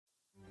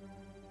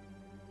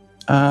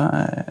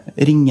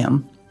ringer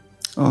han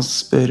og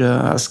spør,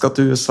 jeg skal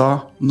til USA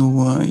nå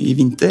i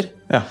vinter.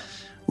 Ja.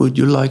 Would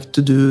you like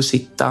to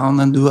sit down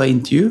and do an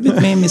interview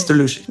with me, Mr.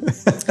 Lucy?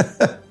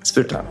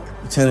 Spurte jeg.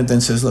 Lieutenant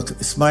then says, look,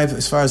 as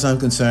far as I'm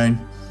concerned,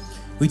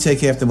 we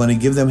take half the money,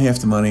 give them half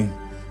the money.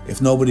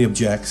 If nobody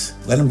objects,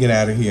 let them get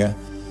out of here,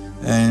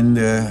 and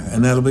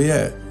that'll be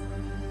it.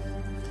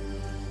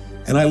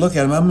 And I look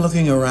at him, I'm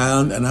looking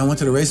around, and I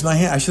wanted to raise my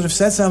hand. I should have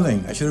said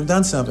something. I should have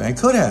done something. I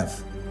could have.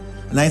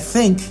 And I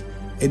think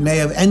it may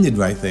have ended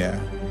right there.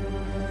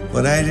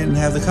 But I didn't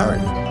have the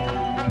courage.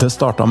 Det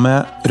startet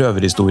med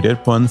røverhistorier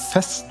på en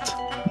fest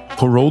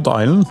på Rhode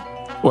Island,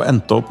 og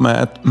endte opp med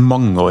et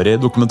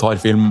mangeårig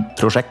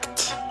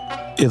dokumentarfilmprosjekt.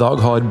 I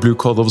dag har Blue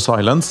Code of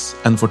Silence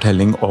en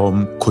fortelling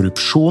om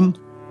korrupsjon,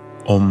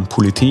 om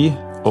politi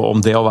og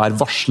om det å være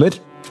varsler,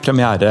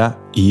 premiere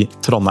i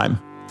Trondheim.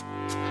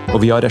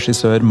 Og vi har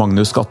regissør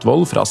Magnus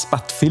Skatvold fra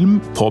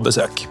Skatvold på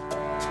besøk.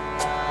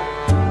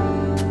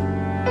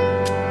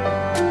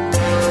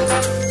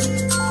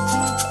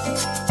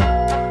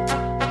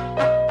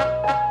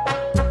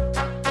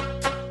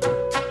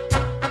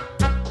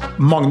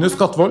 Magnus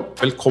Skatvold,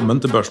 velkommen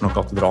til Børsen og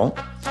Katedralen.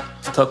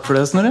 Takk for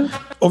det, Snorre.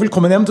 Og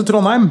velkommen hjem til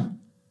Trondheim,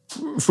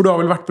 for du har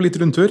vel vært på litt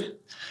rundtur?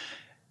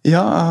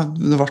 Ja,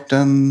 det har vært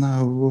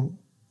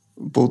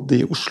bodd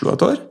i Oslo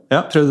et år,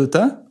 prøvd ut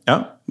det. Ja.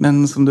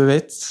 Men som du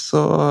vet,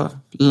 så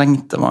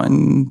lengter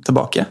man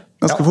tilbake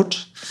ganske fort.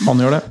 Man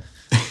gjør det.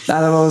 Nei,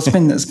 det var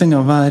spennende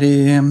å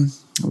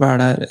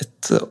være der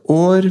et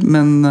år,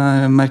 men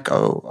jeg merket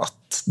jo at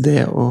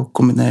det å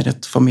kombinere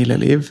et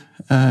familieliv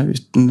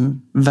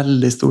uten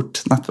veldig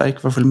stort nettverk,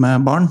 i hvert fall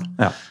med barn,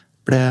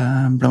 ble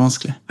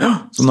vanskelig. Ja,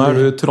 så nå er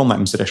du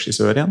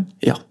Trondheimsregissør igjen?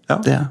 Ja,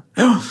 det er jeg.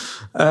 Ja.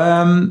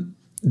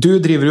 Du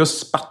driver jo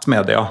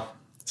Skattmedia.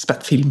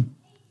 Skattfilm.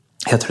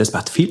 Heter det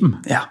Skattfilm?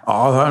 Ja. Ja,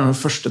 det er den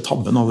første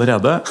tabben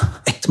allerede.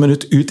 1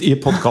 minutt ut i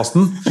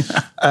podcasten.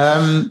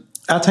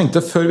 Jeg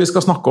tenkte, før vi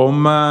skal snakke om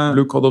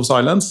Blue Code of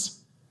Silence,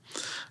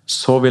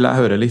 så vil jeg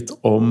høre litt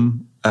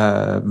om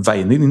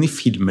veien din inn i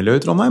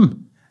filmmiljøet i Trondheim.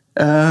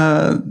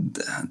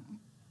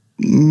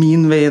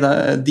 Min vei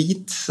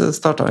dit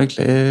startet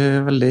egentlig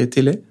veldig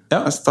tidlig. Ja.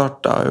 Jeg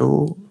startet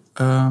jo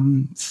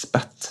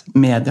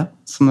Skattmedia,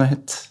 som det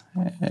het.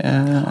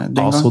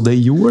 Så det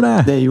gjorde det?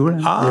 Det gjorde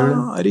det.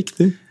 Ja,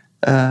 riktig.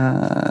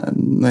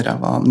 Når jeg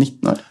var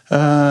 19 år.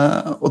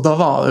 Og da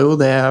var jo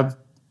det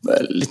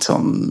litt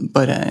sånn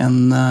bare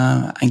en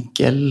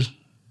enkel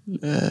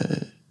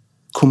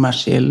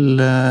kommersiell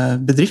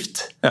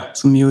bedrift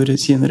som gjorde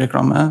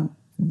kinoreklame,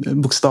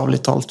 bokstavelig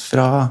talt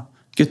fra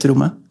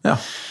gutterommet. Ja.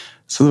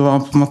 Så det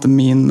var på en måte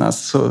jeg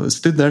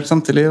studerte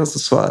samtidig, og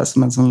så jeg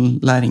som en sånn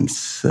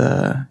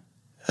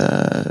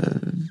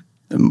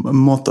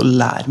måte å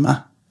lære meg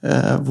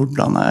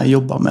hvordan jeg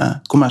jobbet med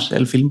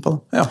kommersiell film på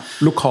det. Ja,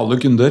 lokale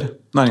kunder,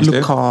 næringsliv.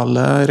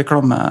 Lokale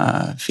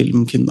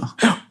reklamefilmkunder.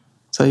 Ja.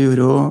 Så jeg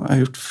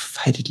har gjort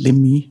forferdelig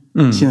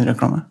mye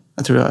kinoreklame.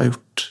 Jeg tror jeg har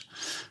gjort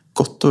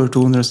godt over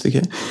 200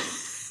 stykker.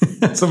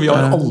 Så vi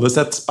har alle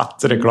sett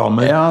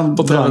Skatt-reklamer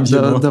på Trondheim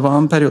kino. Det var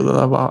en periode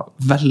da det var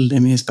veldig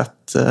mye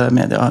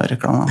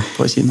Skatt-media-reklame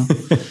på kino.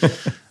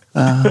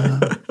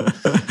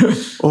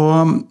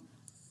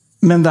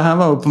 Men det her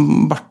var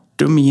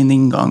jo min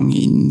inngang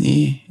inn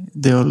i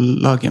det å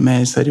lage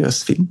mer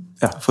seriøs film.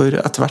 Ja. For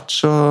etter hvert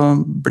så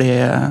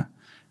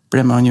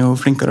ble man jo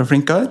flinkere og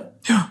flinkere.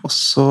 Ja. Og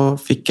så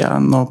fikk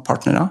jeg noen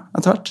partnere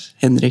etter hvert,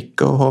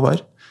 Henrik og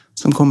Håvard,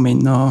 som kom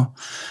inn og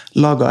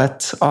laget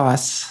et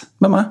AS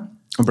med meg.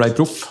 Og ble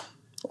proff.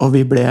 Og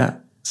vi ble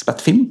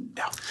Skattfilm.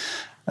 Ja.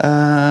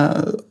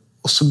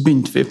 Og så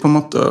begynte vi på en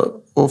måte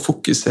å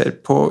fokusere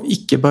på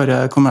ikke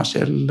bare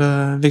kommersiell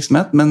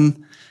virksomhet, men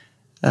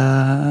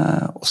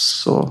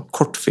også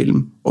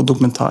kortfilm og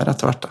dokumentar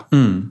etter hvert.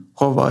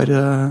 Håvard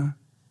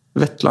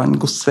Vettland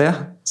Gosse,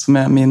 som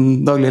er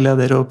min daglige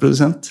leder og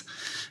produsent,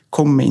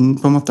 kom inn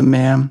på en måte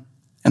med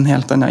en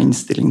helt annen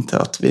innstilling til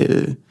at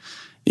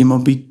vi må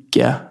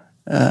bygge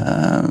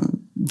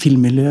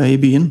filmmiljø i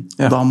byen.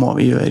 Ja. Da må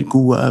vi gjøre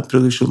gode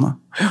produksjoner.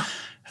 Ja.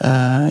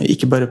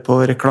 Ikke bare på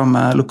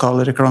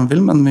lokale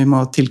reklamefilm, men vi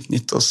må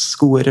tilknytte oss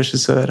gode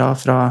regissører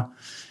fra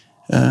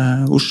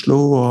Oslo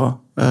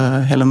og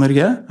hele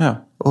Norge,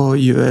 og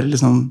gjøre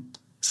liksom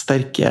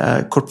sterke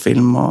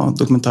kortfilm- og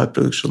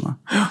dokumentarproduksjoner.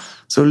 Ja.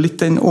 Så litt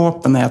den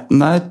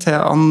åpenheten der til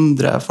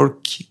andre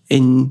folk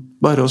enn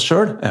bare oss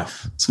selv,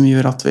 som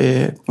gjør at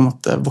vi på en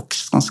måte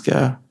vokser ganske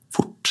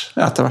fort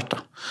etter hvert.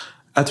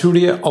 Jeg tror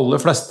de aller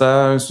fleste,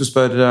 hvis du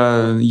spør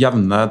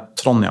jevne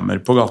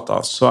trondhjemmer på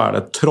gata, så er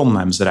det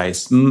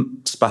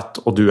Trondheimsreisen, Skatt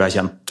og du er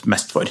kjent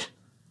mest for.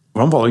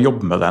 Hvordan var det å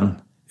jobbe med den?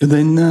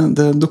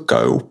 Det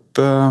dukket jo opp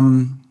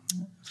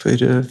for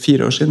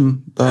 4 år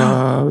siden, da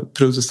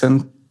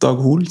produsent Dag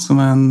Hol, som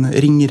er en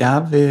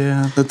ringrev i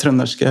det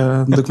trønderske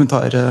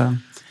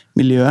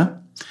dokumentarmiljøet,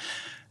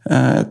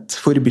 et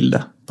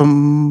forbilde på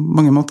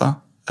mange måter,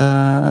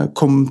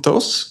 kom til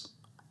oss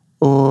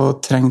og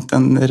trengte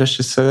en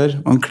regissør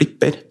og en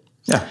klipper,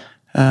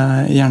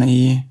 gjerne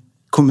i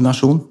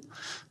kombinasjon,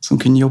 som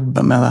kunne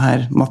jobbe med det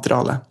her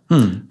materialet.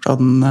 For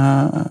hadde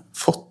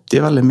fått i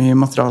veldig mye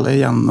materiale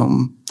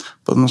gjennom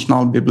både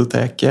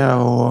Nasjonalbiblioteket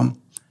og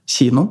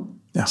kino.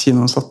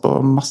 Kinoen satt på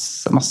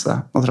masse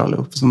materiale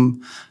opp, som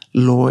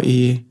lå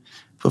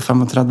på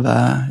 35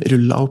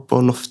 ruller opp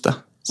på loftet,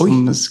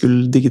 som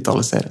skulle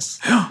digitaliseres.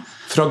 Ja.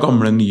 Fra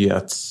gamle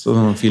nyhets-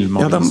 og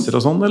filmaviser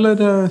og sånn, eller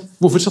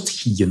hvorfor satt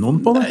kinoen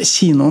på det?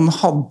 Kinoen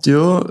hadde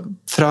jo,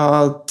 fra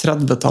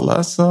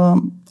 30-tallet, så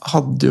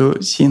hadde jo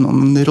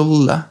kinoen en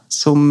rolle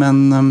som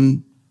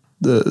en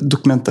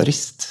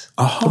dokumentarist,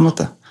 på en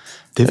måte.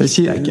 Det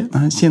visste jeg ikke.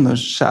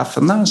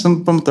 Kinosjefen der,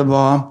 som på en måte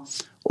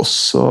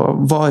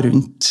var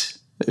rundt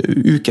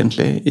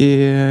ukentlig i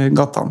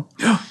gatene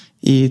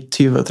i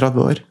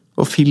 20-30 år.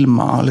 Og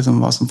filmet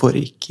liksom hva som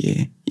foregikk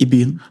i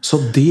byen. Så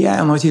det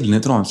en av kildene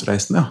i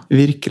Trondheimsreisen, ja?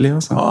 Virkelig,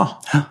 altså.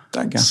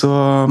 Så,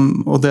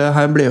 og det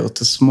her ble jo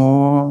til små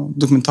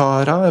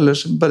dokumentarer, eller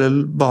så bare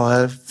var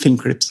det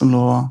filmklipp som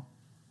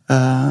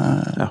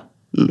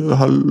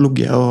har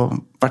ligget og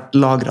vært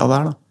lagret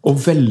der. Da.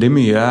 Og veldig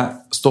mye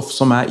stoff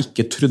som jeg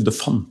ikke trodde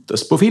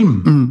fantes på film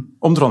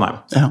om Trondheim.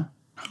 Ja.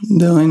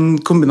 Det er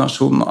en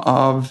kombinasjon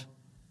av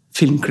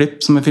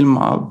filmklipp som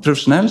filmet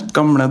profesjonelt,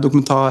 gamle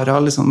dokumentarer,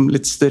 liksom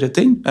litt større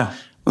ting.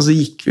 Og så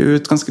gikk vi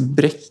ut ganske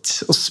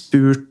bredt og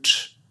spurt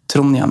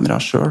trondhjemmere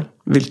selv,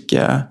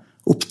 hvilke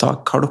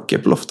opptak har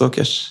dere på loftet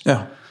deres?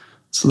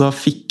 Så da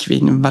fikk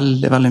vi inn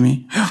veldig, veldig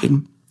mye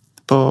film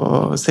på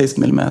 16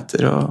 mm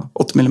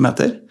og 8 mm.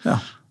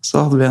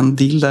 Så hadde vi en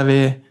deal der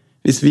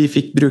hvis vi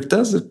fikk bruke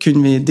det, så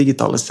kunne vi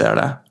digitalisere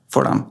det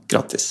for dem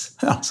gratis.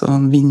 Så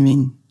en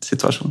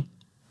win-win-situasjon.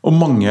 Og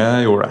mange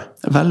gjorde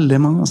det? Veldig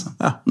mange, altså.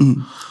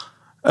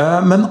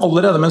 Men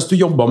allerede mens du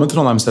jobbet med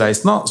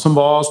Trondheimsreisen, som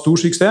var stor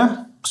suksess,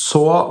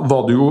 så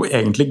var du jo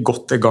egentlig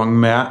godt i gang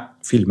med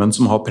filmen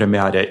som har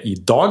premiere i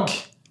dag,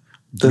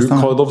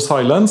 Blue Code of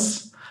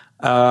Silence.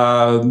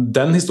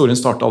 Den historien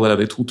startet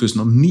allerede i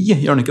 2009,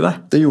 gjør den ikke det?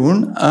 Det gjorde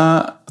den.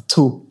 Jeg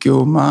tok jo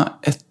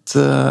meg et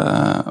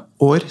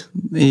år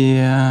i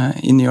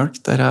New York,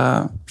 der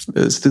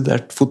jeg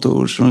studerte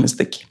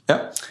fotojournalistikk.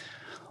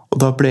 Og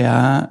da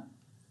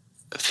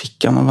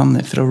fikk jeg noen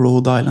venner fra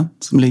Rhode Island,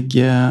 som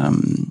ligger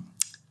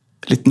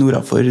litt nord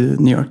for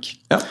New York.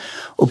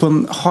 Og på en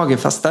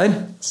hagefest der,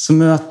 så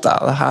møter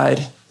jeg det her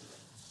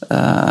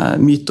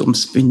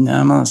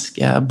myteomspunne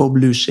mennesket Bob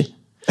Lucy,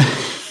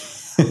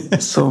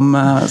 som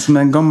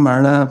en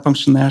gammel,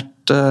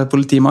 pensjonert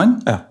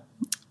politimann,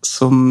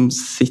 som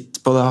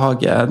sitter på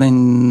den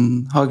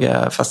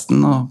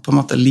hagefesten og på en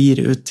måte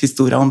lirer ut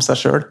historier om seg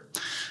selv.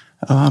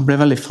 Jeg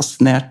ble veldig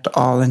fascinert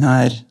av den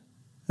her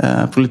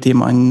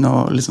politimannen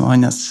og liksom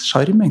hans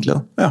charm, egentlig.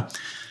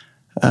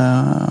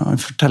 Han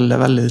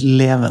forteller veldig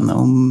levende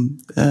om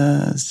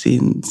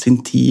sin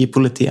tid i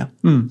politiet.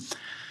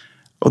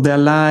 Og det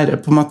jeg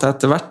lærer på en måte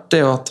etter hvert,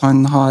 er jo at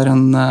han har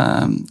en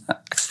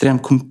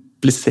ekstremt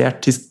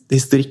komplisert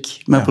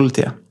historikk med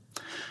politiet.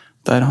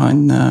 Der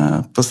han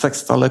på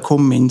 60-tallet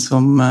kom inn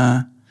som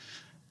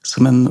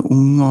en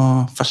ung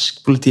og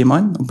fersk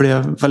politimann, og ble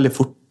veldig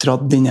fort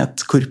dratt inn i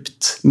et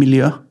korrupt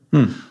miljø.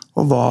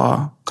 Og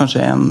var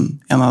kanskje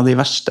en av de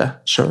verste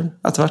selv,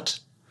 etter hvert.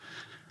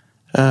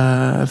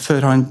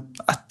 Før han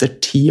etter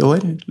 10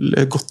 år,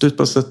 godt ut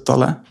på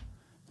 70-tallet,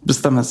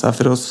 bestemmer seg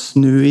for å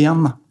snu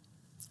igjen,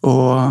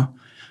 og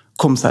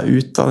komme seg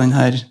ut av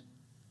denne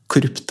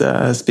korrupte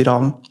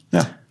spiralen.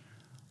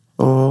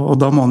 Og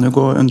da må han jo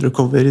gå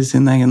undercover i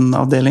sin egen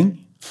avdeling,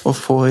 og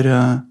får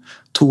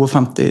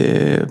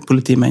 52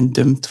 politimenn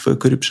dømt for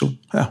korrupsjon,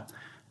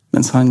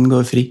 mens han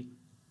går fri.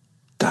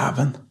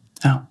 Dæven!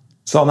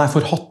 Så han er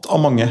forhatt av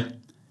mange.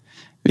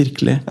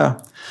 Virkelig.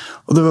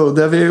 Og det var jo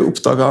det vi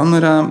oppdaget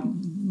når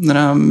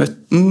jeg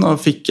møtte den, og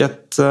fikk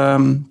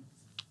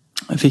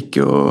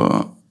jo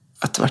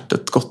etter hvert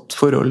et godt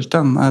forhold til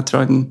den. Jeg tror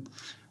han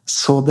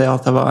så det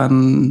at jeg var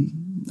en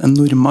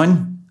nordmann,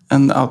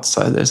 en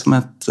outsider som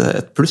et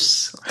pluss.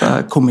 At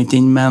jeg kom ikke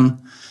inn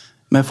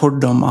med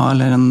fordommer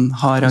eller en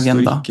hard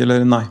agenda. Historikk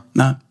eller nei.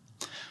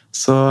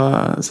 Så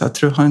jeg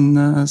tror han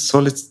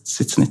så litt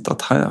sitt snitt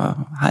at her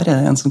er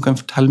det en som kan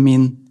fortelle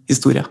min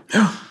historie.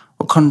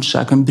 Og kanskje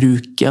jeg kan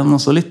bruke den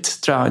også litt,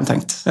 tror jeg han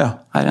tenkte.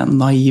 Her er en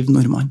naiv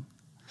nordmann.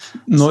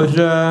 Når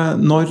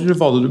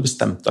var det du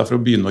bestemte deg for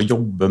å begynne å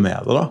jobbe med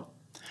det da?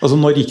 Altså,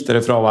 når gikk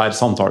dere fra å være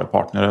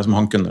samtalepartnere som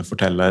han kunne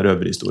fortelle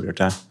røverhistorier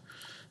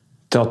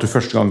til at du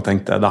første gang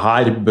tenkte, det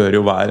her bør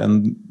jo være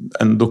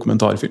en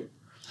dokumentarfilm?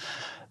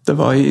 Det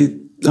var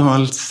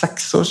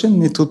 6 år siden,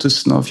 i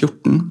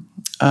 2014.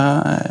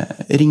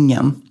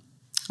 Ringer han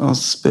og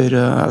spør,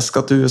 jeg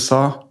skal til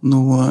USA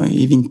nå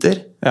i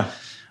vinter.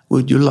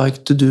 Would you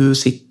like to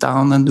sit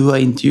down and do an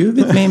interview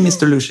with me,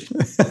 Mr. Lucy?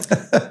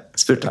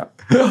 Spurte jeg.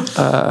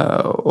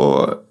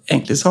 Og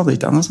egentlig så hadde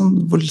ikke jeg noe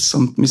sånn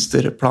voldsomt mye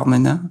større plan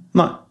enn det.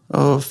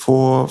 Å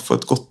få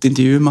et godt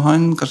intervju med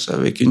han,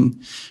 kanskje vi kunne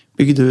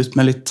bygge det ut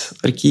med litt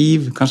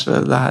arkiv, kanskje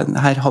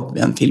her hadde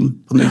vi en film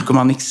på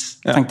 0,niks,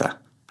 tenkte jeg.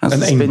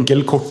 En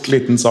enkel, kort,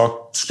 liten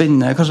sak.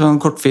 Spennende, kanskje en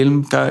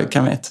kortfilm,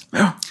 hvem vet.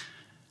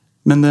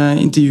 Men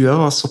intervjuet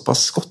var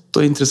såpass godt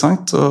og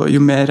interessant, og jo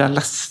mer jeg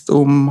leste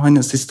om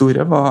hans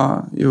historie,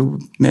 jo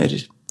mer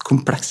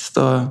komplekst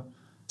og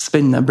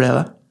spennende ble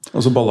det.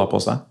 Og så ballet på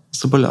seg?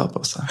 Så ballet det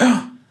på seg. Ja.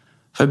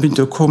 For jeg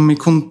begynte å komme i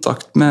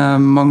kontakt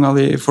med mange av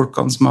de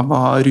folkene som jeg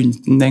var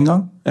rundt den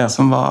gang,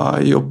 som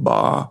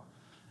jobbet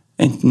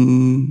enten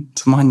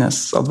som hans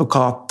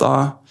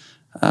advokater,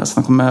 jeg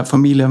snakket med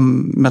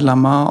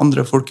familiemedlemmer,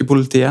 andre folk i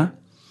politiet,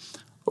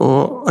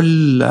 og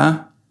alle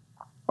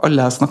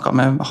jeg snakket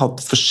med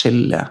hadde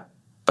forskjellige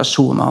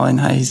versjoner av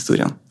denne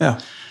historien. Ja.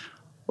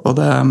 Og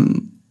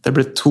det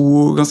ble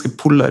 2 ganske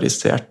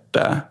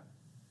polariserte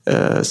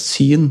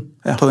syn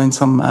på den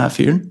samme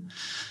fyren,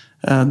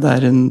 der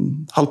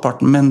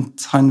halvparten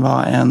mente han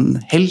var en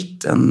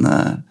helt, en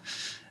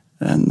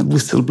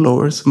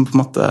whistleblower som på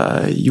en måte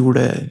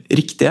gjorde det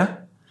riktige,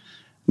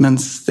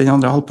 mens den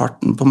andre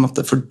halvparten på en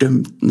måte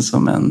fordømte den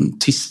som en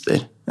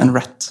tyster, en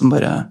rat som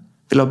bare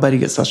ville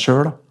berge seg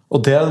selv.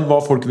 Og det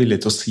var folk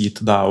villige til å si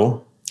til deg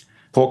også,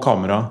 på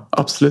kamera?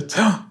 Absolutt.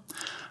 Ja.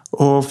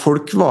 Og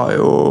folk var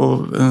jo,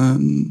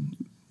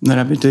 når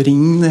jeg begynte å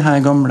ringe de her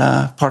gamle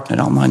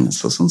partnerne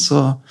hans og sånn, så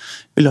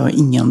ville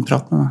jo ingen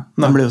prate med meg.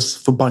 De ble jo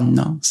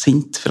forbannet,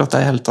 sint, for at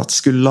jeg i hele tatt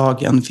skulle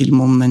lage en film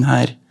om den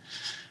her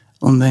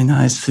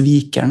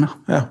svikeren.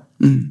 Ja.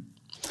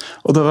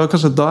 Og det var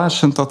kanskje da jeg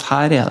skjønte at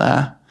her det,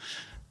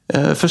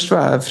 først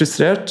var jeg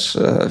frustrert,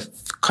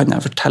 kan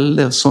jeg fortelle,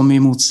 det så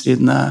mye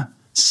motstridende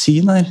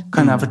syn her,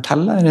 kan jeg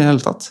fortelle her i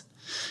hele tatt.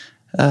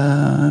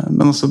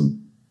 Men også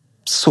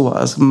så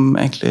jeg som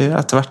egentlig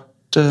etter hvert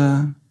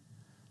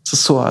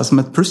så jeg som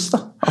et pluss da,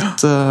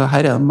 at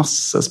her det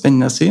masse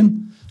spennende syn.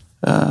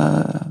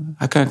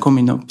 Her kan jeg komme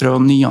inn og prøve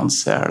å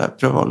nyansere det,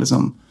 prøve å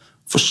liksom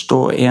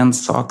forstå en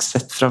sak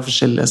sett fra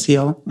forskjellige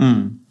sider.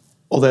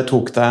 Og det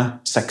tok deg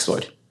 6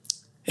 år?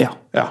 Ja.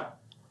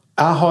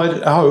 Jeg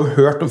har jo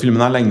hørt om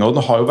filmen her lenge, og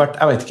det har jo vært,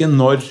 jeg vet ikke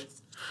når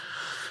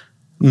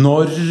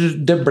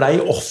det ble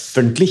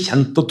offentlig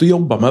kjent at du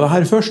jobbet med det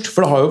her først,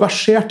 for det har jo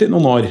versert i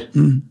noen år.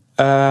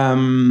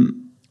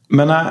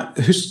 Men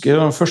jeg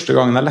husker første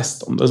gangen jeg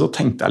leste om det, så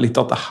tenkte jeg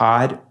litt at det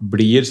her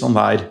blir sånn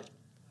der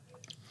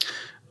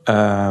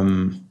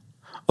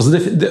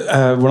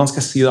hvordan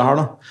skal jeg si det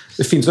her da?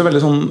 Det finnes jo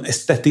veldig sånn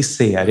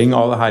estetisering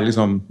av det her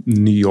liksom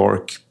New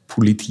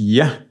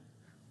York-politiet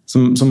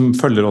som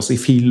følger oss i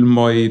film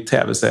og i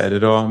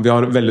TV-serier, og vi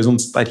har veldig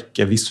sånn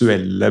sterke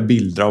visuelle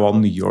bilder av hva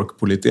New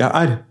York-politiet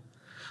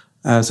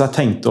Så jeg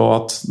tenkte også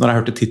at når jeg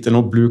hørte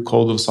titelen Blue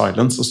Code of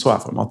Silence, så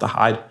jeg for meg at det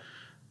her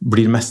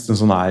blir mest en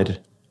sånn her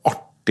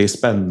artig,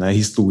 spennende,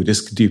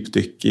 historisk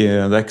dypdykk i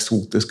det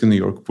eksotiske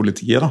New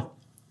York-politiet da.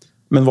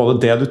 Men var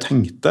det du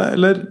tenkte,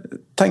 eller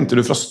tenkte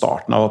du fra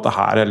starten av at det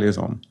her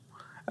liksom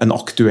en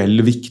aktuell,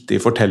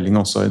 viktig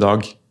fortelling også i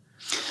dag?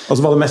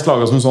 Altså var det mest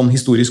laget som sånn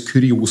historisk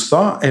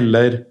kuriosa,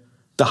 eller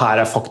det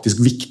her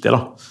faktisk viktig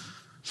da?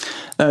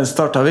 Det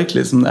startet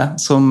virkelig som det,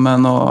 som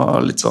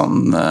noe litt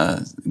sånn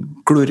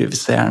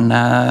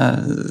glorifiserende,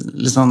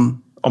 litt sånn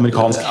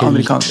amerikansk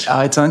helt.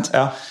 Ja, ikke sant?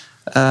 Ja.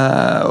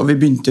 Og vi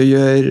begynte å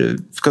gjøre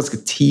ganske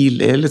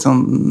tidlig litt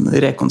sånn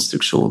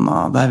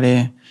rekonstruksjoner, der vi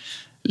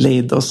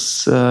leide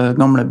oss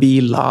gamle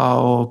biler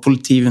og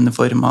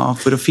politiuniformer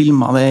for å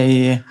filme det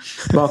i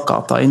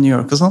bakgata i New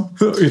York og sånn.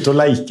 Ut og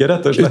leke,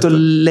 rett og slett. Ut og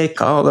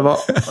leke, og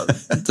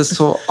det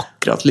så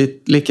akkurat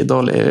like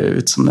dårlig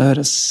ut som det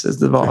høres.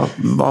 Det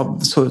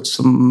så ut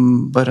som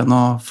bare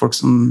noe folk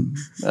som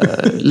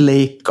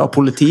leker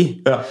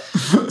politi. Ja.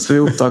 Så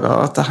vi oppdaget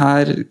at det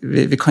her,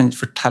 vi kan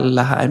ikke fortelle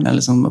det her med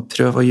liksom å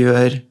prøve å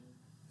gjøre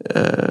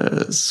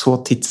så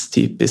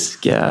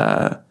tidstypiske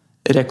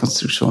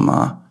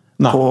rekonstruksjoner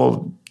på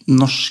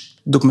norsk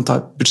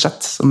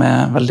dokumentarbudsjett, som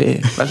veldig,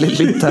 veldig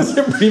lite.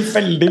 Det blir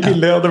veldig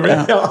billig, og det blir,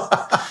 ja.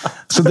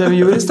 Så det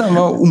vi gjorde i stedet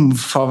var å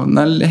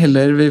omfavne,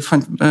 heller vi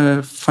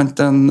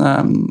fant en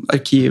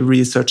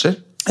arkivresearcher,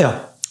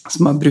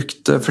 som har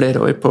brukt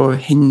flere år på å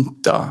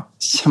hente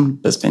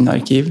kjempespennende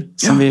arkiv,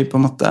 som vi på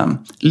en måte,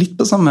 litt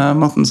på samme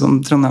måten som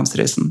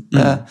Trondheimsreisen.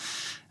 Det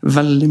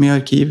veldig mye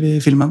arkiv i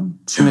filmen,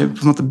 som vi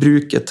på en måte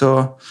bruker til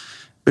å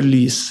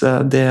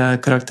belyse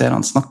det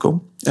karakterene snakker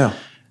om. Ja.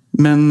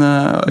 Men,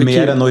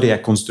 mer enn å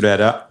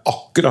rekonstruere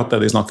akkurat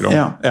det de snakker om.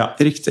 Ja,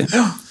 riktig.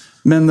 Ja.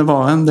 Men det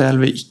var en del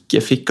vi ikke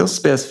fikk oss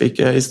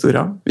spesifikke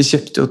historier. Vi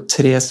kjøpte jo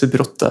 3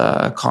 Super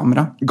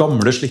 8-kamera.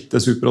 Gamle,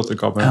 slitte Super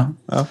 8-kamera.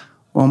 Ja.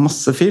 Og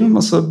masse film,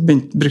 og så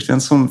brukte vi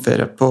en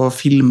sommerferie på å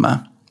filme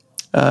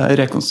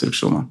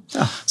rekonstruksjoner.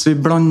 Ja. Så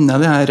vi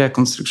blander de her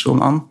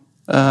rekonstruksjonene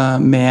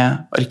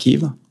med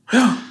arkiv.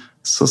 Ja.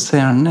 Så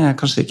seeren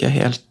kanskje ikke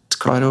helt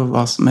klar over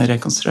hva som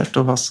rekonstruert,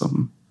 og hva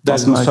som... Det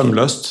noe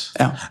sømløst.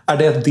 Ja.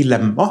 Det et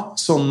dilemma,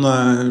 sånn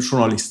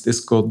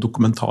journalistisk og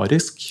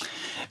dokumentarisk?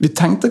 Vi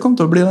tenkte det kom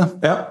til å bli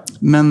det,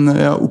 men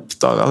vi har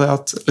oppdaget det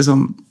at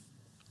liksom,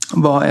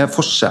 hva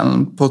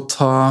forskjellen på å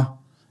ta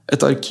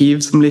et arkiv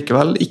som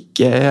likevel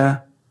ikke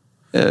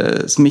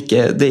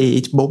det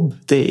ikke Bob.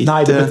 Det ikke,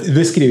 nei, det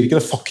beskriver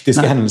ikke det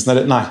faktiske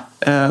hendelsen. Nei.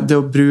 Det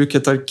å bruke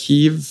et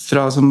arkiv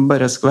som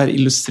bare skal være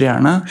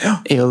illustrerende,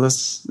 er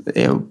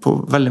jo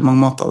på veldig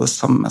mange måter det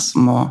samme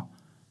som å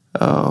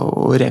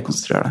og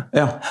rekonstruere det.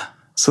 Ja.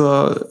 Så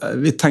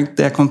vi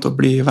tenkte det kom til å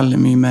bli veldig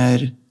mye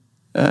mer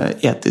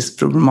etisk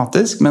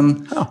problematisk, men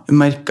vi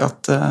merker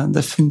at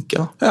det funker.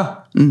 Da. Ja.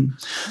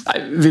 Nei,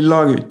 vi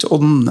lager jo ikke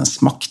åndenes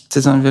makt,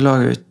 vi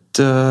lager jo ikke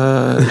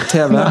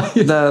TV,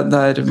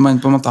 der man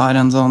på en måte har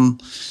en sånn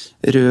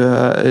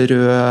rød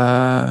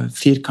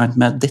firkant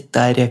med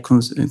dette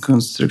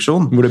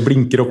rekonstruksjon. Hvor det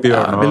blinker opp i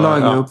hjørnet. Vi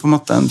lager jo på en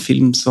måte en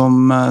film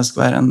som skal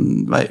være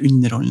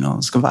underholdende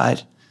og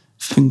skal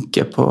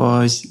funke på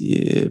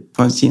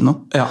en kino.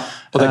 Ja,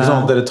 og det ikke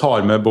sånn at dere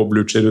tar med Bob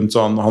Lucci rundt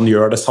sånn, han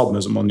gjør det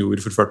samme som han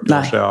gjorde for 40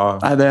 år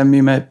siden. Nei, det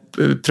mye mer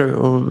prøve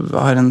å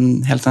ha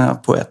en helt annen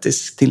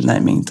poetisk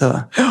tilnærming til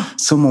det. Ja.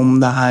 Som om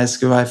det her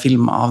skulle være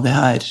filmet av det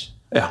her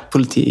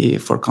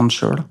politifolkene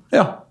selv.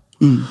 Ja.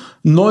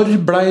 Når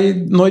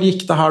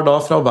gikk det her da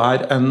fra å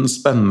være en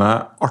spennende,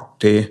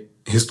 artig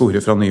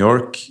historie fra New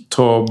York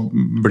til å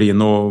bli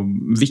noe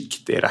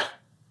viktigere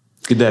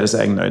i deres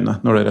egne øyne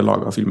når dere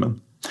laget filmen?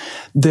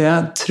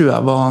 Det tror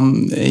jeg var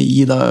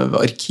i det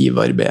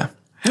arkivarbeidet.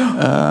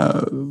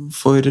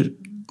 For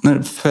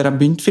før jeg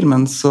begynte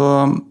filmen, så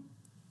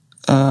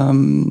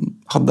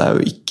hadde jeg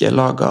jo ikke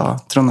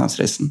laget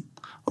Trondheimsreisen.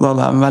 Og da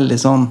hadde jeg veldig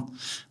sånn,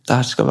 det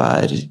her skal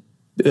være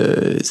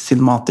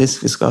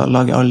cinematisk, vi skal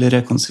lage alle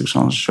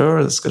rekonstruksjoner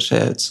selv, det skal se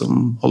ut som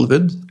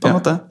Hollywood, på en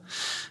måte.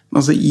 Men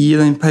altså, i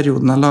den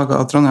perioden jeg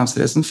laget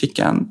Trondheimsreisen,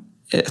 fikk jeg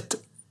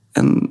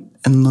en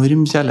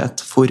enorm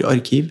kjærlighet for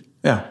arkiv.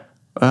 Ja.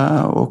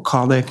 Og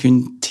hva det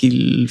kunne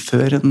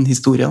tilføre en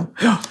historie.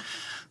 Ja.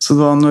 Så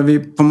da når vi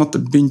på en måte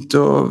begynte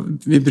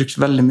vi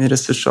brukte veldig mye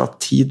ressurser og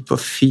tid på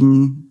å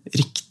finne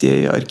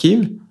riktig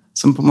arkiv,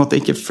 som på en måte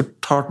ikke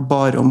fortalte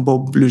bare om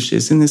Bob Lucci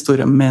sin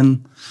historie,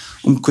 men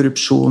om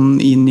korrupsjonen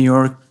i New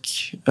York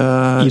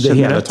i det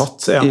hele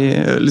tatt, ja.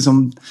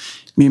 Liksom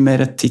mye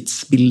mer et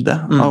tidsbilde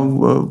av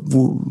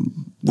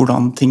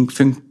hvordan ting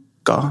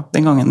funket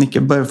den gangen,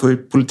 ikke bare for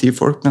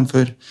politifolk, men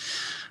for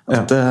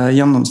at det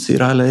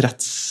gjennomsyret hele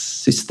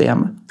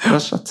rettssystemet, rett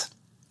og slett.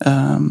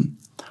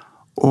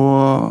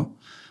 Og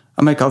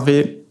jeg merker at vi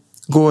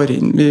går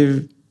inn, vi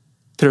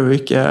prøver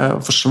ikke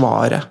å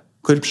forsvare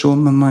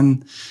korrupsjon, men man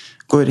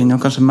går inn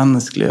og kanskje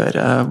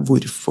menneskeliggjøre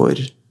hvorfor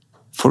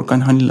folk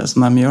kan handle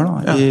som de gjør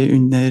da,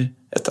 under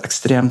et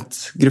ekstremt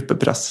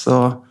gruppepress,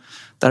 og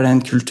der det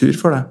en kultur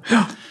for det.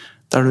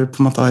 Der du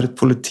på en måte har et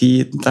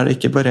politi, der det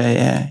ikke bare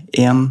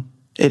én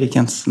Erik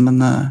Jensen, men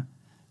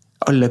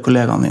alle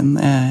kollegaene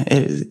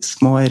dine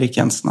små Erik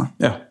Jensener.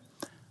 Ja.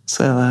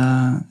 Så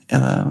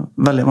det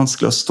veldig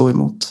vanskelig å stå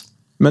imot.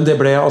 Men det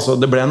ble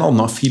en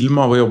annen film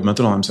av å jobbe med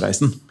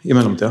Trondheimsreisen i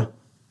mellomtida?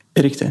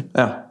 Riktig.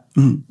 Ja.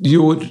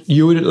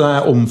 Gjorde det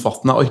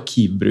omfattende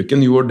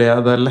arkivbruken, gjorde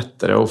det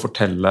lettere å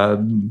fortelle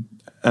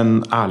en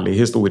ærlig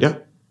historie?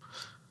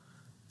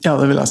 Ja,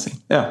 det vil jeg si.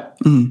 Ja.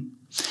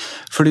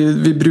 Fordi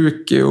vi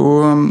bruker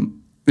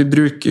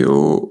jo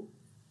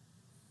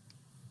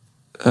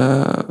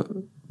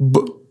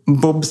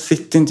Bob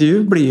sitt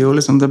intervju blir jo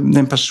liksom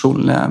den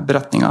personlige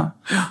beretningen,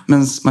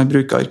 mens man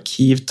bruker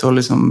arkiv til å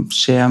liksom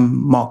se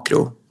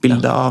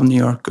makrobilder av New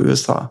York og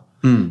USA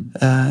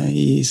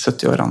i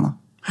 70-årene.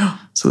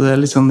 Så det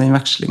liksom den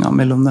vekslingen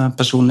mellom det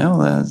personlige og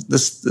det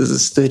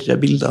større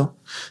bildet.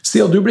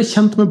 Siden du ble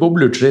kjent med Bob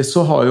Lucci,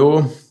 så har jo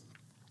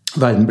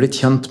verden blitt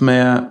kjent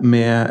med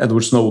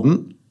Edward Snowden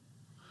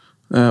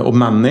og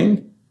Manning.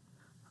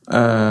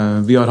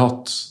 Vi har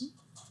hatt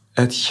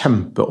et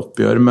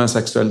kjempeoppgjør med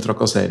seksuell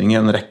trakassering i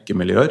en rekke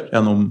miljøer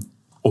gjennom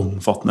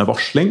omfattende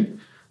varsling.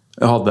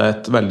 Jeg hadde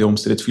et veldig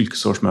omstridt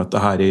fylkesårsmøte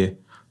her i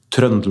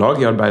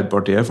Trøndelag i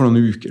Arbeiderpartiet for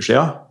noen uker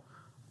siden,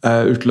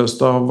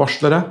 utløst av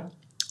varslere.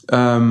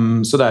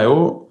 Så det har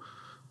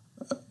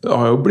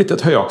jo blitt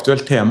et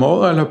høyaktuelt tema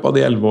i løpet av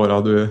de 11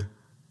 årene du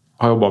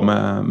har jobbet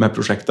med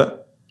prosjektet.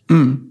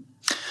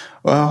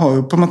 Og jeg har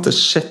jo på en måte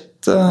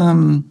sett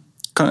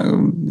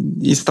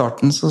i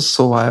starten så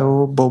jeg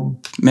jo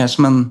Bob mer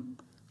som en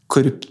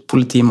korrupt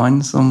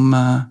politimann som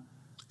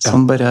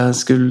bare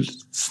skulle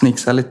snike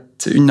seg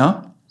litt unna.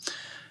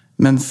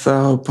 Mens jeg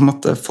har på en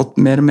måte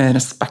fått mer og mer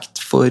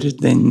respekt for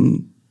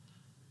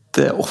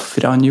det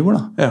offeret han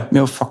gjorde,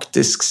 med å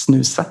faktisk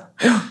snu seg.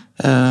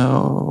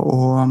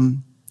 Og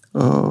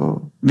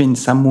vende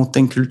seg mot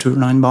den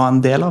kulturen han var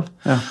en del av.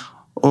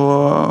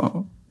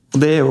 Og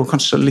det jo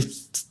kanskje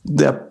litt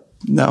det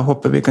jeg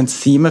håper vi kan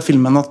si med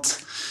filmen, at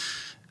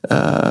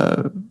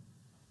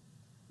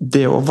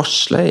det å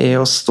varsle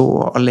å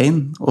stå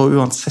alene, og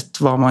uansett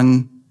hva man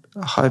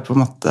har på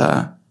en måte,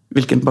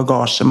 hvilken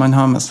bagasje man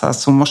har med seg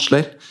som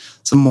varsler,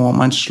 så må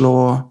man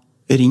slå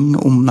ring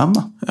om dem.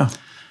 Da.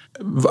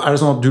 Er det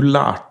sånn at du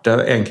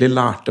egentlig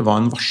lærte hva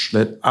en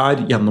varsler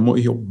gjennom å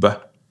jobbe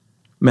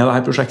med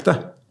dette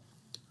prosjektet?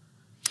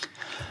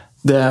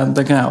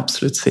 Det kan jeg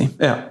absolutt si.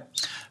 Ja.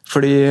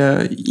 Fordi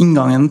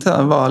inngangen til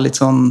det var litt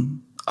sånn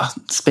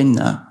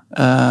spennende.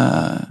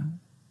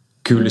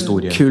 Kul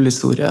historie. Kul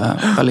historie,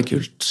 veldig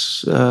kult.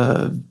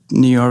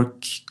 New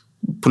York,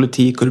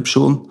 politi,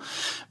 korrupsjon.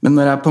 Men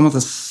når jeg på en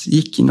måte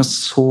gikk inn og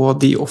så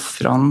de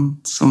offrene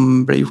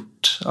som ble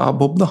gjort av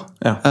Bob, da,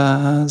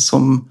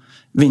 som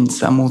vende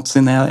seg mot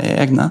sine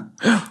egne.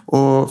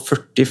 Og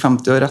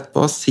 40-50 år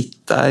etterpå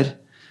sitter der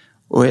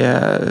og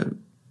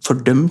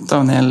fordømt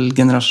av en hel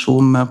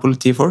generasjon med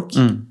politifolk.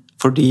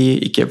 Fordi,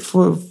 ikke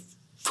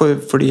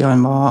fordi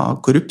han var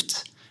korrupt,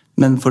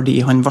 men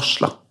fordi han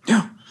varslet.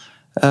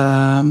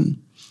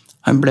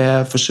 Han ble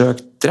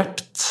forsøkt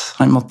drept.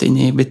 Han måtte inn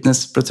i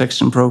Witness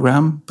Protection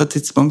Program på et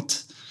tidspunkt.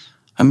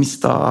 Han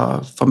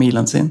mistet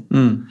familien sin.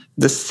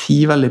 Det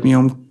sier veldig mye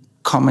om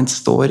hva man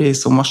står i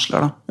som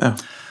varsler. Da.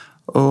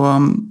 Og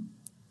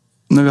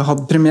når vi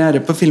hadde premiere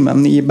på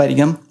filmen i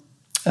Bergen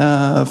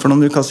for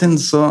noen uker siden,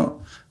 så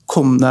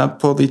kom det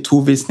på de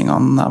 2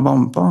 visningene jeg var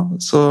med på,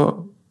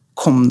 så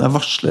kom det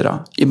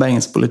varslere i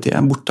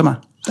Bergenspolitiet bort til meg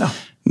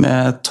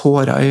med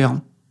tårer i øynene.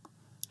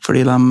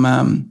 Fordi de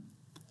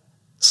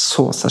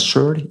så seg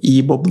selv i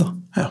Bob. Da.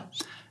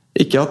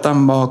 Ikke at de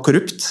var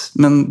korrupt,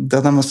 men det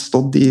de har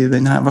stått i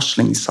denne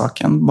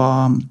varslingssaken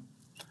var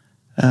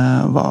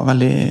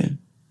veldig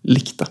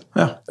likt.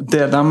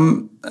 Det var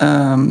en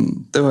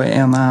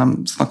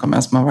jeg snakket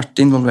med som har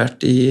vært involvert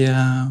i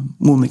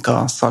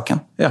Monica-saken.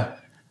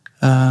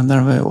 Der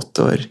var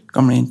 8 år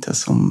gamle jente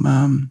som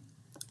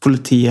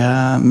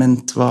politiet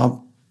mente var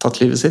tatt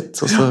livet sitt,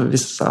 og så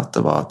viste det seg at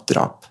det var et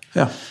drap.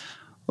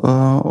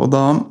 Og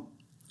da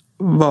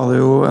var det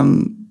jo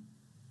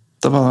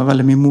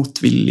veldig mye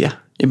motvilje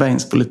i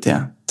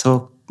Bergenspolitiet til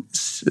å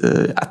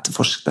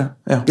etterforske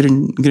det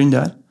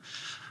grundigere.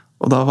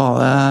 Og da var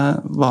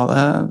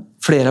det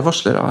flere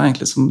varslere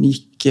egentlig som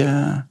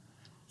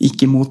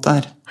gikk imot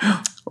der.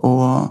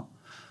 Og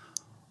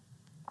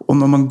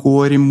når man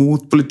går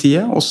imot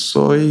politiet,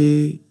 også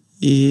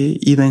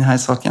i denne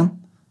saken,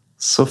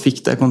 så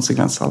fikk det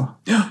konsekvenser.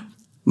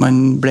 Man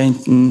ble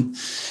enten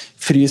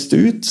fryst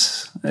ut,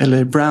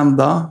 eller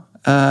brandet,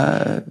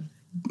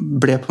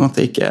 ble på en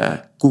måte ikke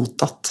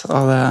godtatt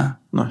av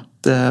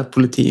det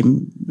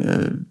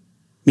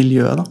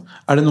politimiljøet. Da.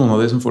 Det noen av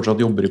de som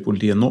fortsatt jobber i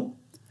politiet nå?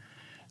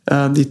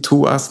 De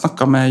 2 jeg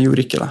snakket med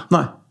gjorde ikke det.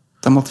 Nei.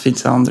 De måtte finne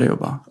seg andre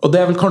jobber. Og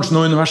det vel kanskje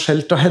noe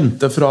universelt å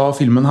hente fra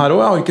filmen her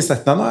også. Jeg har ikke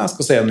sett den ennå, jeg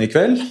skal se den i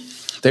kveld.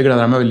 Det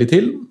gleder jeg meg veldig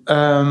til.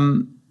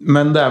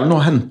 Men det vel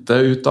noe å hente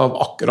ut av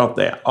akkurat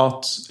det,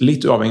 at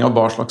litt uavhengig av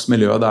hva slags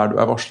miljø der du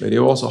varsler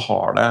i også, så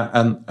har det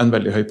en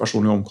veldig høy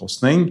personlig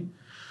omkostning.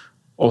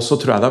 Og så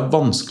tror jeg det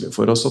vanskelig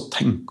for oss å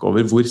tenke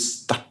over hvor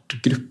sterkt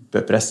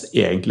gruppepress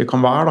egentlig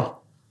kan være. Da.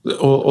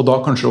 Og da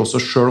kanskje også,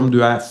 selv om du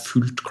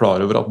fullt klar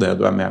over at det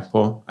du med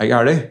på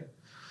gærlig,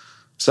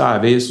 så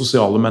vi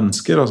sosiale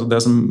mennesker. Altså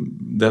det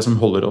som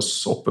holder oss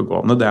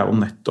oppegående, det jo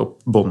nettopp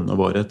båndene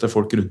våre til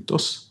folk rundt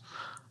oss.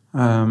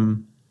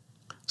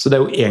 Så det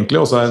jo egentlig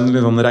også en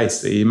sånn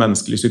reise i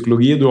menneskelig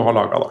psykologi du har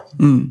laget da.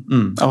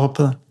 Jeg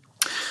håper det.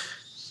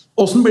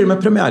 Hvordan blir det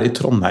med premiere i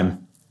Trondheim?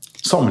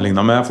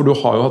 Sammenlignet med, for du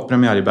har jo hatt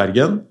premiere i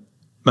Bergen,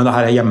 men det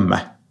her hjemme.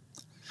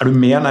 Du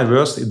mer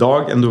nervøs i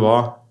dag enn du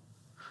var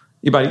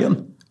i Bergen?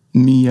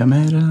 Mye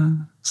mer,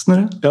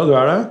 Snorre. Ja, du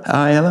det?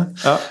 Ja, jeg det.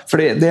 Ja.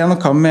 Fordi det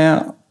noe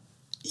med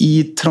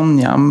i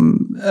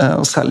Trondheim,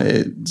 og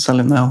særlig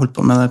når jeg har holdt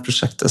på med det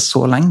prosjektet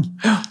så lenge,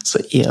 så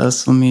det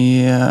så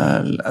mye,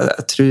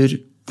 jeg tror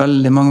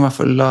veldig mange i hvert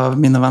fall av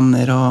mine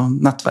venner og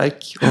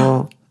nettverk,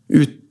 og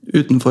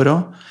utenfor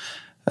også,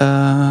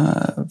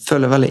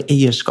 føler veldig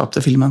eierskap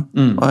til filmen,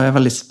 og jeg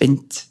veldig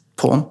spent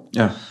på den.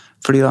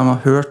 Fordi de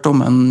har hørt om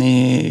den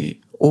i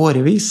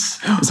årevis,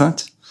 ikke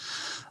sant?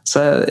 Så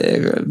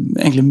jeg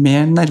egentlig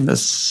mer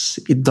nervøs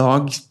i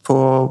dag på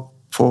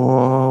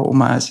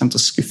om jeg kommer til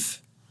å skuffe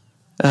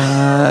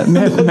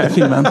med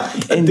filmen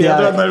enn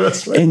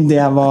det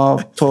jeg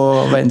var på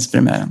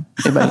verdenspremieren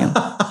i Bergen.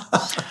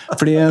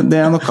 Fordi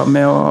det noe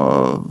med å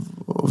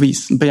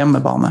vise den på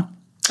hjemmebane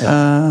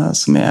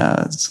som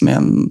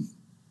en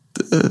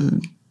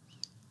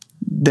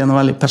det noe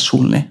veldig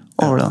personlig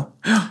over det,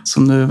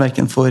 som du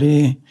hverken får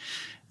i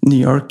New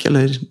York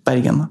eller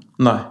Bergen.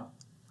 Nei.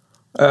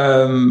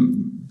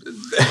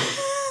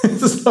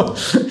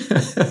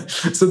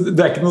 Så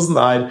det ikke noe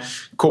sånn der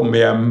komme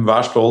hjem,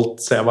 vær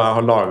stolt, se hva jeg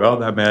har laget,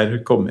 det mer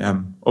komme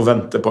hjem og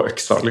vente på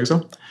øksa, liksom?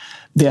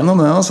 Det noe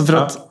med det, altså, for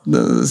at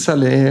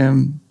særlig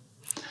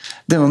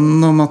det jo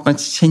noe med at man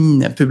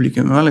kjenner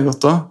publikummet veldig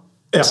godt også.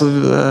 Altså,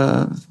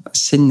 jeg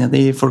kjenner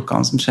de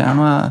folkene som ser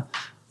noe,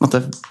 at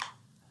det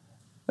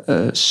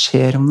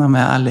skjer om de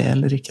ærlige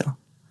eller ikke. Da.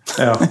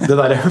 Ja, det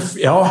der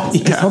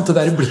ikke sant, det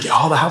der blikket.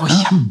 Ja, det her var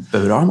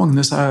kjempebra,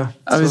 Magnus.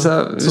 Hvis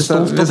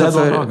jeg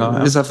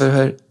får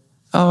høre,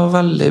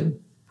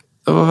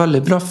 det var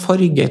veldig bra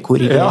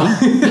fargekorrigering.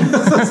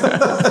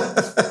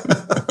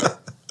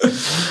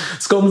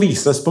 Skal den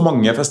vises på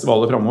mange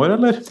festivaler fremover,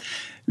 eller?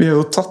 Vi har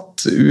jo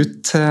tatt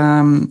ut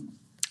til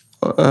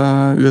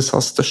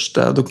USAs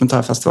største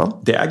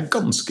dokumentarfestival. Det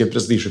ganske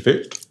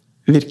prestisjefylt.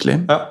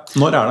 Virkelig. Ja.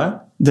 Når det?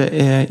 Det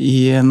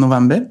i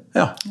november.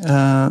 Ja.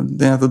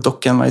 Det heter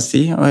Doc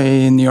NYC og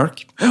i New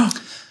York. Ja.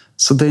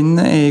 Så den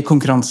i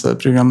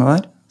konkurranseprogrammet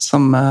der,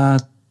 sammen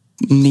med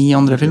 9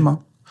 andre filmer.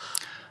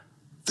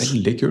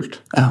 Veldig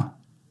kult. Ja.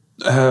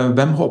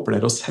 Hvem håper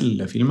dere å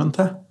selge filmen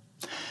til?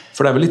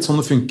 For det vel litt sånn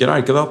det funker,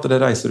 ikke det? At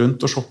dere reiser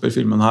rundt og shopper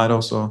filmen her,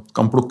 og så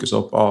kan plukkes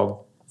opp av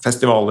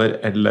festivaler,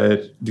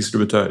 eller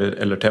distributører,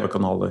 eller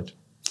TV-kanaler,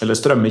 eller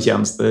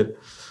strømmetjenester.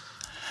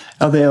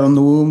 Ja, det jo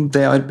nå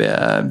det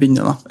arbeidet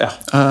begynner da.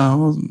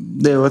 Og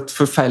det jo et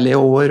forferdelig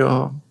år å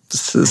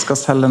skal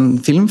selge en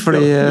film,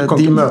 fordi du kan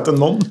ikke møte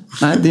noen.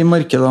 Nei, de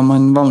markedene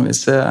man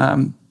vanligvis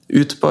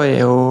ute på er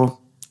jo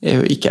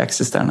ikke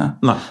eksisterende.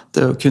 Nei.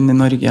 Det jo kun i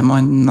Norge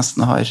man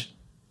nesten har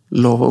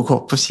lov å gå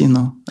på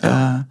kino.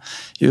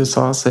 I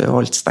USA så jo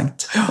alt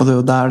stengt, og det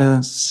jo der det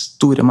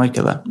store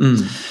markedet.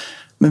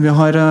 Men vi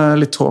har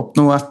litt håp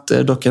nå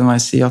etter dere må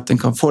si at den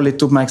kan få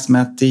litt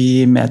oppmerksomhet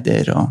i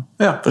medier og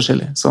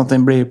forskjellig, sånn at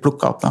den blir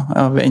plukket opp da,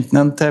 av enten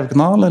en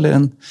TV-kanal eller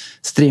en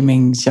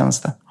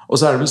streamingtjeneste. Og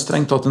så det vel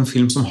strengt tatt en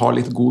film som har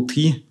litt god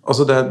tid.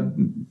 Altså det,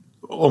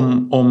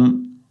 om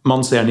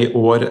man ser den i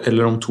år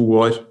eller om 2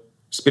 år,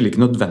 spiller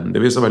ikke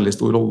nødvendigvis en veldig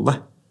stor rolle.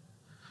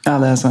 Ja,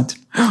 det sant.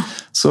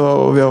 Så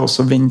vi har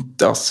også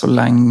ventet så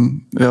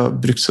lenge, vi har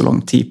brukt så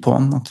lang tid på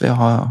den, at vi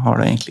har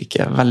det egentlig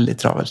ikke veldig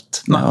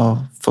travelt med å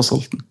få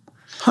solgt den.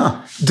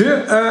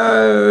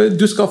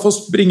 Du skal få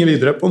springe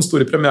videre på den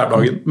store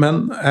premierdagen,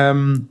 men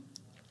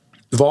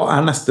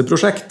hva neste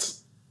prosjekt?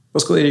 Hva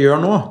skal dere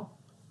gjøre nå?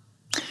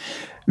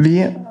 Vi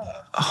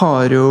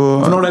har jo...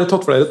 For nå har dere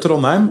tatt for dere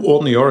Trondheim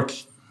og New York.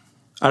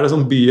 Det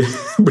sånn blir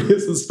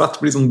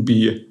sånn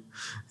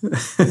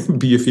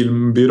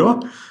byfilmbyrå?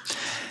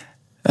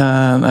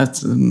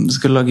 Vi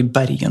skal lage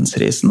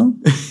Bergensreisen nå.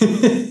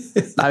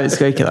 Nei, vi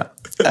skal ikke det.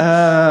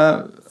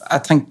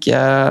 Jeg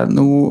tenker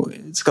nå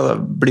skal det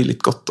bli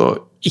litt godt å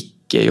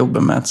ikke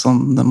jobbe med et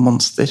sånn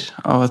monster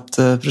av et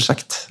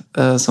prosjekt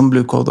som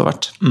Blue Code har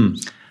vært.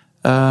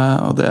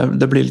 Og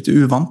det blir litt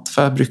uvant,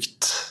 for jeg har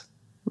brukt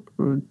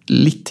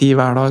litt tid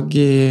hver dag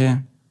i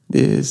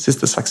de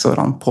siste 6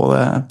 årene på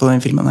den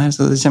filmen her,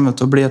 så det kommer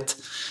til å bli et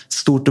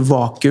stort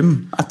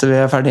vakuum etter vi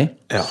ferdig.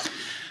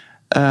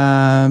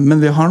 Men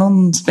vi har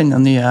noen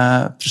spennende nye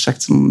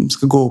prosjekt som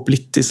skal gå opp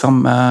litt i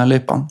samme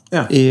løypene.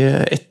 I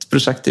et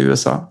prosjekt i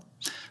USA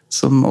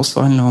som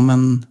også handler om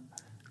en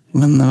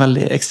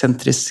veldig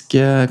eksentrisk,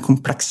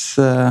 kompleks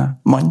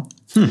mann.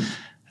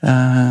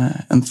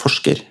 En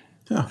forsker,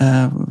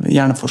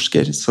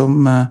 hjerneforsker,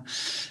 som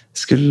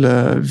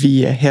skulle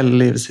vie hele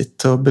livet sitt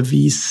til å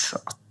bevise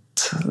at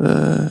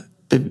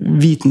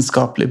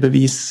vitenskapelig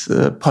bevis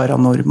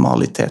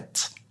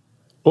paranormalitet.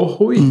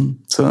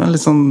 Så det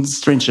litt sånn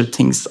Stranger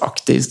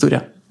Things-aktig historie.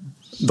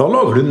 Da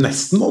lager du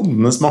nesten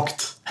åndenes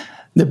makt.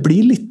 Da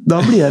blir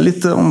det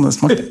litt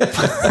åndenes makt.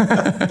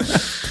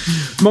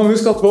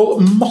 Magnus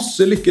Skatvold,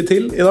 masse lykke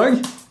til i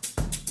dag.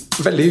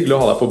 Veldig hyggelig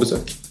å ha deg på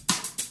besøk.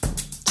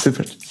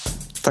 Supert.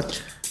 Takk.